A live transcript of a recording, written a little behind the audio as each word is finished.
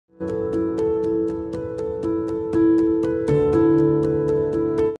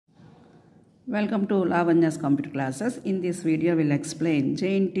Welcome to Lavanya's computer classes. In this video, we'll explain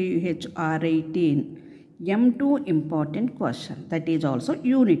JNTUH R18 M2 important question. That is also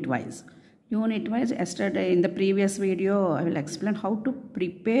unit wise. Unit wise, yesterday in the previous video, I will explain how to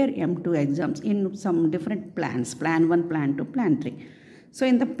prepare M2 exams in some different plans. Plan 1, Plan 2, Plan 3. So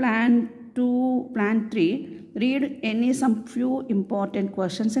in the Plan 2, Plan 3, read some few important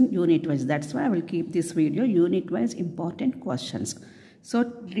questions in unit wise. That's why I will keep this video unit wise important questions.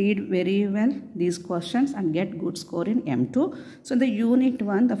 So read very well these questions and get good score in M2. So in the unit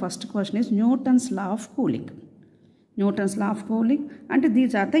 1, the first question is Newton's law of cooling. Newton's law of cooling, and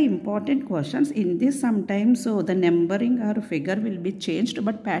these are the important questions. In this sometimes the numbering or figure will be changed,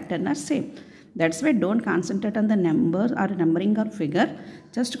 but pattern are same. That's why don't concentrate on the numbers or numbering or figure.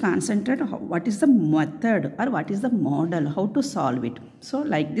 Just concentrate on what is the method or what is the model, how to solve it. So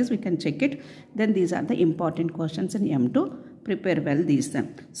like this we can check it. Then these are the important questions in M2. Prepare well these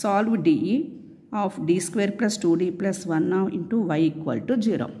then. Solve dE of d square plus 2d plus 1 now into y equal to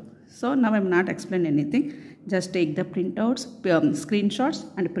 0. So now I am not explain anything. Just take the printouts, screenshots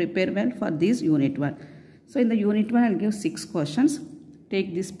and prepare well for this unit 1. So in the unit 1 I will give 6 questions.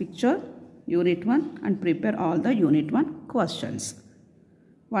 Take this picture, unit 1, and prepare all the unit 1 questions.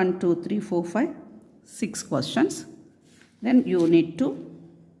 1, 2, 3, 4, 5, 6 questions. Then unit 2.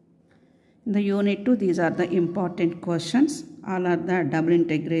 In the unit 2, these are the important questions. All are the double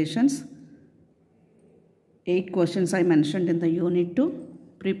integrations. 8 questions I mentioned in the unit 2.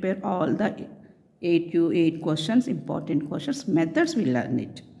 Prepare all the 8 questions, important questions. Methods we learn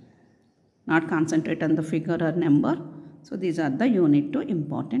it. Not concentrate on the figure or number. So these are the unit 2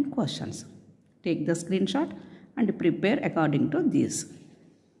 important questions. Take the screenshot and prepare according to these.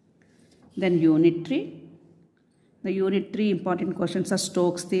 Then unit 3. The unit 3 important questions are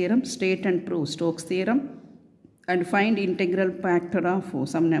Stokes theorem, state and prove Stokes theorem, and find integral factor of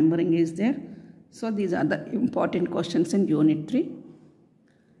some numbering is there. So these are the important questions in unit 3.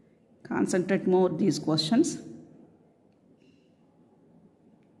 Concentrate more these questions.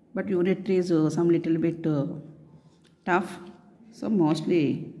 But unit 3 is some little bit tough. So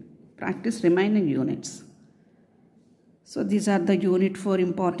mostly practice remaining units. So these are the unit 4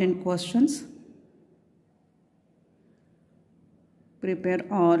 important questions. Prepare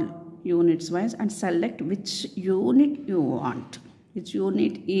all units wise and select which unit you want. Which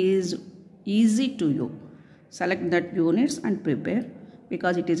unit is easy to you. Select that units and prepare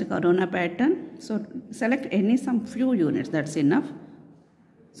because it is a corona pattern. So select some few units, that's enough.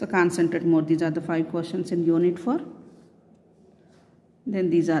 So concentrate more. These are the 5 questions in unit 4. Then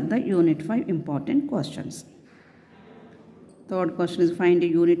these are the unit 5 important questions. Third question is find a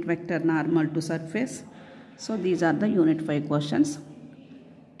unit vector normal to surface. So these are the unit 5 questions.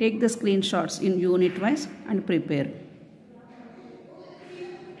 Take the screenshots in unit wise and prepare.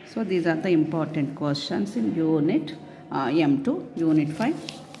 So these are the important questions in unit M2, unit 5.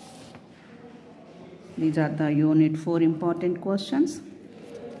 These are the unit 4 important questions.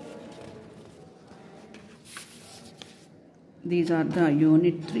 These are the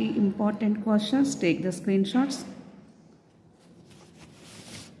unit 3 important questions. Take the screenshots.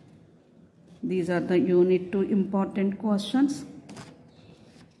 These are the unit 2 important questions.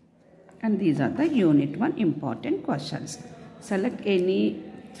 And these are the unit 1 important questions. Select any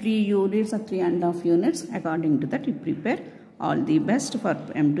 3 units or 3.5 units. According to that, you prepare. All the best for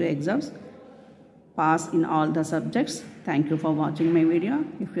M2 exams. Pass in all the subjects. Thank you for watching my video.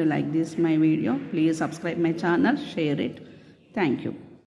 If you like my video, please subscribe my channel, share it. Thank you.